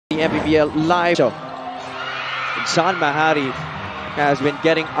The MPBL live show. John Mahari has been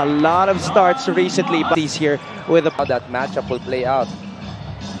getting a lot of starts recently, but he's here with how that matchup will play out.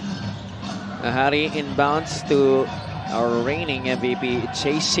 Mahari inbounds to our reigning MVP,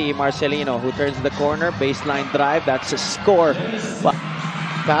 JC Marcelino, who turns the corner, baseline drive, that's a score.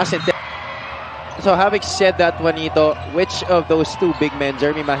 Pass it. So having said that, Juanito, which of those two big men,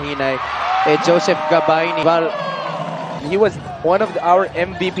 Jeremy Mahinay and Joseph Gabayni? Well, he was one of our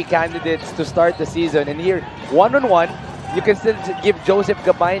MVP candidates to start the season, and here, one-on-one, you can still give Joseph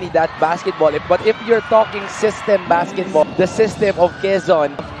Gabayni that basketball. But if you're talking system basketball, the system of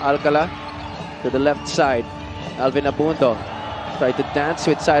Quezon. Alcala to the left side. Alvin Abundo tried to dance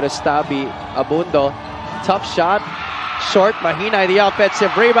with Sairostabi. Abundo, tough shot. Short. Mahinay, the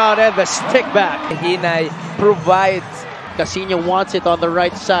offensive rebound and the stick back. Mahinay provides. Casino wants it on the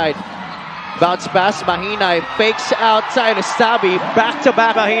right side. Bounce pass, Mahinay fakes outside of Stabi.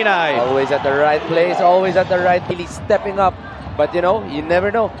 Back-to-back Mahinay. Always at the right place, always at the right place. He's stepping up. But you know, you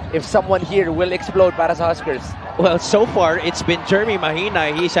never know if someone here will explode para sa Huskers. Well, so far, it's been Jeremy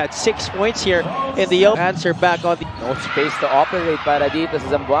Mahinay. He's had 6 points here in the answer back on the... No space to operate para dito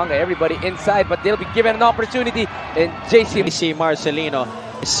sa Zamboanga. Everybody inside, but they'll be given an opportunity. And JC Marcelino.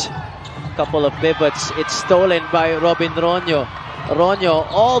 Couple of pivots. It's stolen by Robin Ronyo. Ronyo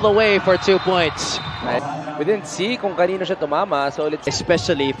all the way for 2 points. We didn't see kung kanino siya tumama, so let's...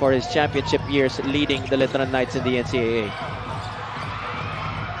 Especially for his championship years leading the Letran Knights in the NCAA.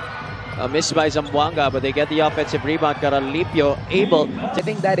 A miss by Zamboanga, but they get the offensive rebound. Caralipio able. I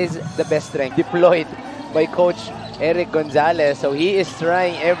think that is the best strength deployed by Coach Eric Gonzalez. So he is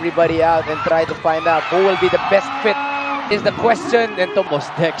trying everybody out and try to find out who will be the best fit is the question. And Tomos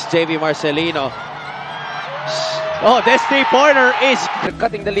text JV Marcelino. Oh, this three-pointer is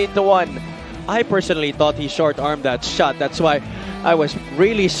cutting the lead to 1. I personally thought he short-armed that shot. That's why I was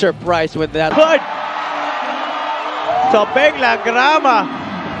really surprised with that. Good! Topeng Lagrama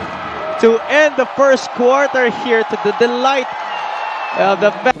to end the first quarter here to the delight of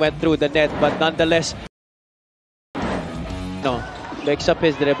the... Went through the net, but nonetheless... No. Picks up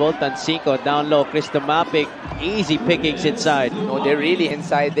his dribble. Tansico down low. Cristomapic. Easy pickings inside. No, they're really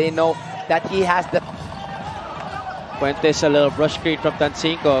inside. They know that he has the... Fuentes, a little brush screen from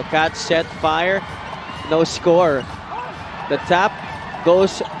Tansico. Catch, set, fire. No score. The tap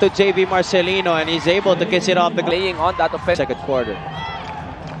goes to JV Marcelino, and he's able to kiss it off the... Playing on that offense. Second quarter.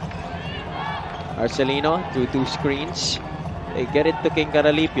 Marcelino through 2 screens. They get it to King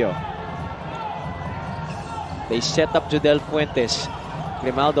Caralipio. They set up Judel Fuentes.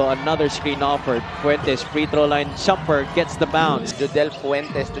 Grimaldo, another screen offered. Fuentes, free throw line jumper, gets the bounce. Judel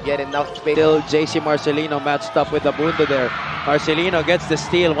Fuentes to get enough space. Still JC Marcelino matched up with Abundo there. Marcelino gets the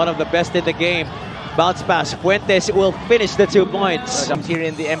steal, one of the best in the game. Bounce pass. Fuentes will finish the 2 points. Here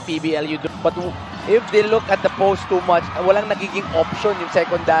in the MPBL, you do. But if they look at the post too much, walang nagiging option yung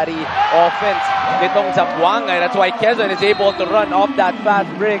secondary offense nitong Zamboanga. That's why Quezon is able to run off that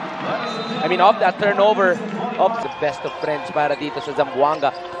fast break. I mean, off that turnover. Of the best of friends para dito sa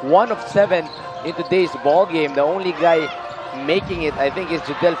Zamboanga. 1 of 7 in today's ball game. The only guy making it, I think, is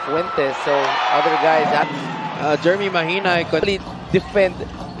Judel Fuentes. So other guys have Jeremy Mahinay could defend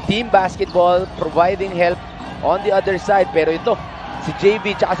team basketball, providing help on the other side. Pero ito, si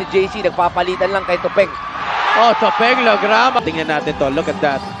JV tsaka si JC nagpapalitan lang kay Topeng. Oh, Topeng Lagrama. Tingnan natin to. Look at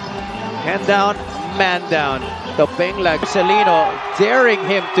that. Hand down, man down. Topeng Marcelino daring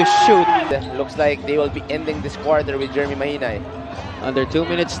him to shoot. Looks like they will be ending this quarter with Jeremy Mahinay. Under 2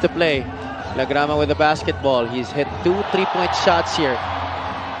 minutes to play. Lagrama with the basketball. He's hit 2 3-point shots here.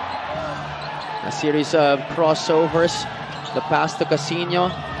 A series of crossovers. The pass to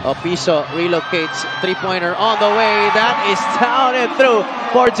Casino. Opiso relocates. 3-pointer on the way. That is down and through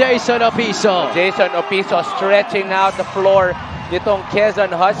for Jason Opiso. Jason Opiso stretching out the floor. Nitong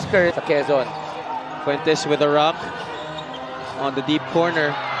Quezon Huskers. Quezon. Fuentes with a rock on the deep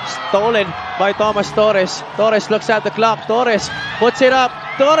corner. Stolen by Thomas Torres. Torres looks at the clock. Torres puts it up.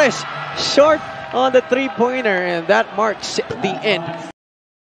 Torres short on the 3-pointer, and that marks the end.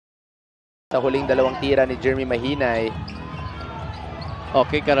 Sa huling dalawang tira ni Jeremy Mahinay.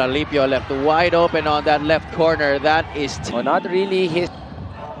 Okay, Caralipio left wide open on that left corner. That is not really his.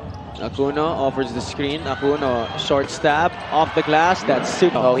 Acuno offers the screen. Acuno, short stab off the glass. That's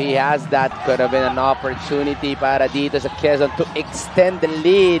super. Oh, he has that. Could have been an opportunity para dito sa Quezon to extend the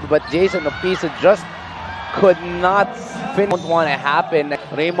lead. But Jason Opiso just could not finish. Don't want to happen.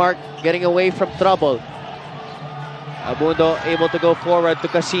 Raymark getting away from trouble. Abundo able to go forward to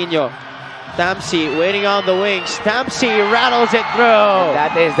Casino. Tamsi waiting on the wings. Tamsi rattles it through.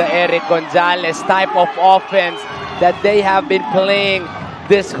 That is the Eric Gonzalez type of offense that they have been playing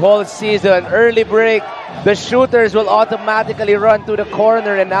this whole season. Early break, the shooters will automatically run to the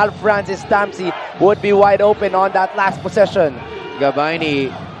corner, and Al Francis Tamsi would be wide open on that last possession.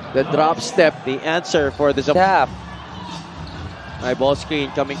 Gabaini, the drop step, the answer for the Tap. High ball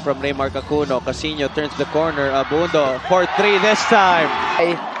screen coming from Raymar Cacuno. Casino turns the corner. Abundo for 3 this time.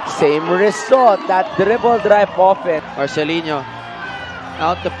 Same result, that dribble drive offense. Marcelino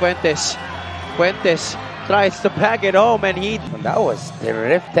out to Fuentes. Fuentes tries to bag it home, and he... That was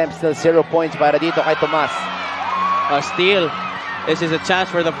terrific. Temp still 0 points para dito kay Tomas. A steal. This is a chance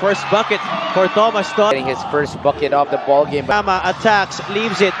for the first bucket for Thomas Todd. Getting his first bucket of the ball game. Rama attacks,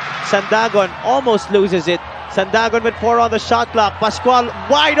 leaves it. Sandagon almost loses it. Sandagon with 4 on the shot clock. Pascual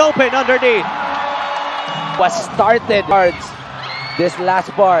wide open underneath. Was started cards this last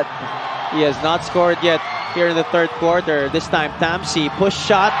part. He has not scored yet here in the third quarter. This time Tamsi push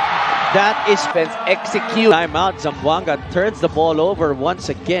shot. That is Defense execute. timeout. Zamboanga turns the ball over once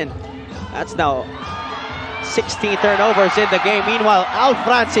again. That's now 16 turnovers in the game. Meanwhile, Al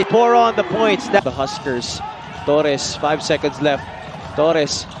Francis pour on the points. The Huskers. Torres, 5 seconds left.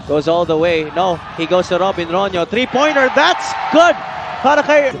 Torres goes all the way. No, he goes to Robin Ronyo. 3-pointer, that's good! Para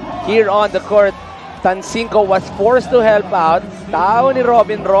kay... Here on the court, Tancinco was forced to help out. Tao ni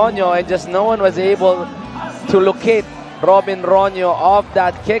Robin Ronyo, and just no one was able to locate Robin Ronyo off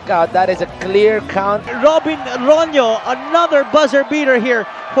that kick out. That is a clear count. Robin Ronyo, another buzzer beater here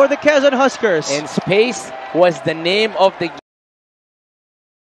for the Quezon Huskers. And space was the name of the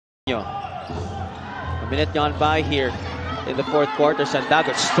game. A minute gone by here in the fourth quarter.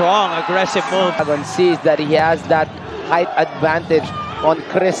 Sandagon, strong, aggressive move. Sandagon sees that he has that height advantage on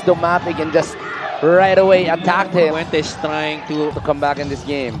Chris Domapig and just right away attacked him. Fuentes trying to come back in this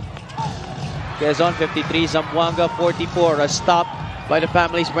game. Quezon 53, Zamboanga 44. A stop by the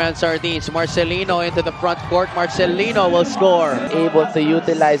family's brand Sardines. Marcelino into the front court. Marcelino will score. Able to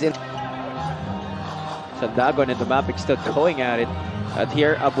utilize it. Sandagon and Domapig still going at it. At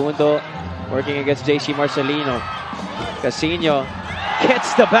here, Abundo working against JC Marcelino. Casino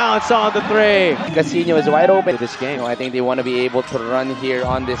gets the bounce on the 3. Casino is wide open. This game, I think they want to be able to run here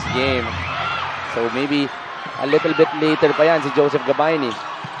on this game. So maybe a little bit later pa yan si Joseph Gabaini.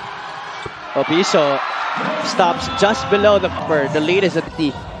 Opiso stops just below the upper. The lead is at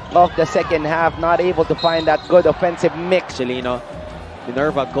the of the second half, not able to find that good offensive mix. Marcelino.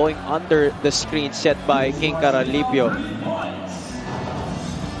 Minerva going under the screen set by King Caralipio.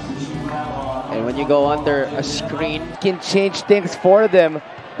 And when you go under a screen, can change things for them.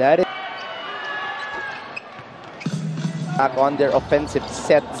 That is back on their offensive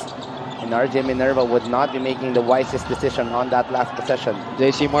sets. And RJ Minerva would not be making the wisest decision on that last possession.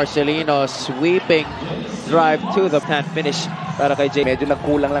 JC Marcelino sweeping drive to the hand finish para kay J. Medyo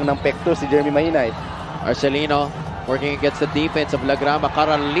nagkulang lang ng pekto si Jeremy Mahinay. Marcelino working against the defense of Lagrama.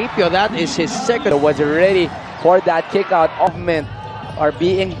 Caralipio, that is his second. Was ready for that kick out. Movement are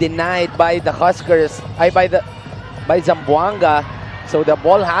being denied by the Huskers, by Zamboanga. So the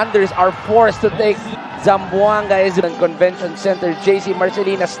ball handlers are forced to take. Zamboanga is in Convention Center. JC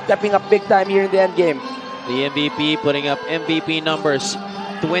Marcelino stepping up big time here in the end game. The MVP putting up MVP numbers.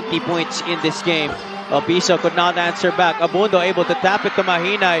 20 points in this game. Opiso could not answer back. Abundo able to tap it to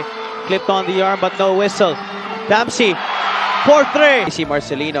Mahinay. Clipped on the arm but no whistle. Tamsi for 3. JC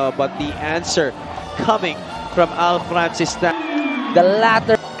Marcelino, but the answer coming from Al Francis. The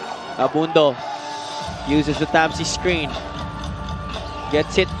latter. Abundo uses the Tamsi screen.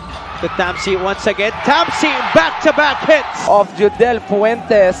 Gets it to Tamsi once again. Tamsi back-to-back hits. Of Judel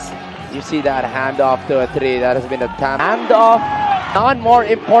Fuentes. You see that handoff to a 3. That has been a handoff. None more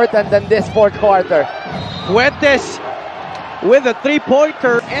important than this fourth quarter. Fuentes with a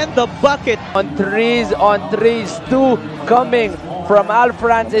 3-pointer and the bucket. On threes, 2 coming from Al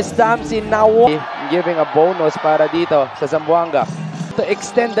Francis Tamsi. Now giving a bonus para dito sa Zamboanga to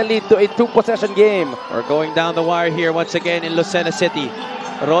extend the lead to a 2-possession game. We're going down the wire here once again in Lucena City.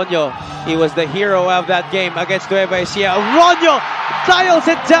 Ronyo, he was the hero of that game against Nueva Ecija. Ronyo dials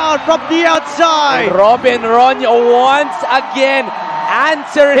it down from the outside. And Robin Ronyo once again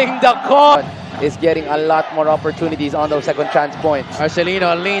answering the call. Is getting a lot more opportunities on those second chance points.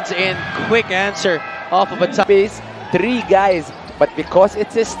 Marcelino leans in, quick answer off of a top. 3 guys, but because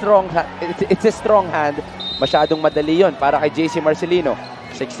it's a strong hand, masyadong madali yun para kay JC Marcelino.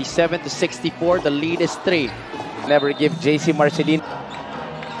 67-64, the lead is 3. Never give JC Marcelino.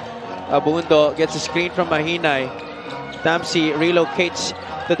 Abundo gets a screen from Mahinay. Tamsi relocates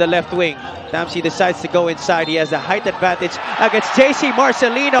to the left wing. Tamsi decides to go inside. He has the height advantage against JC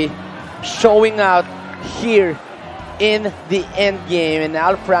Marcelino. Showing out here in the end game, and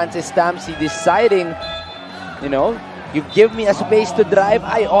Al Francis Tamsi deciding, You give me a space to drive,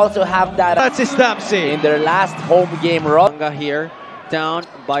 I also have that. That's his Dempsey. In their last home game run. Zamboanga here, down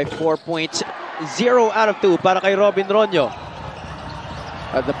by 4 points. 0 out of 2 para kay Robin Ronyo.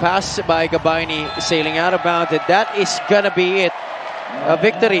 The pass by Gabayni sailing out of bounds. That is gonna be it. A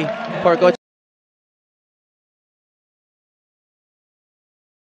victory for Coach.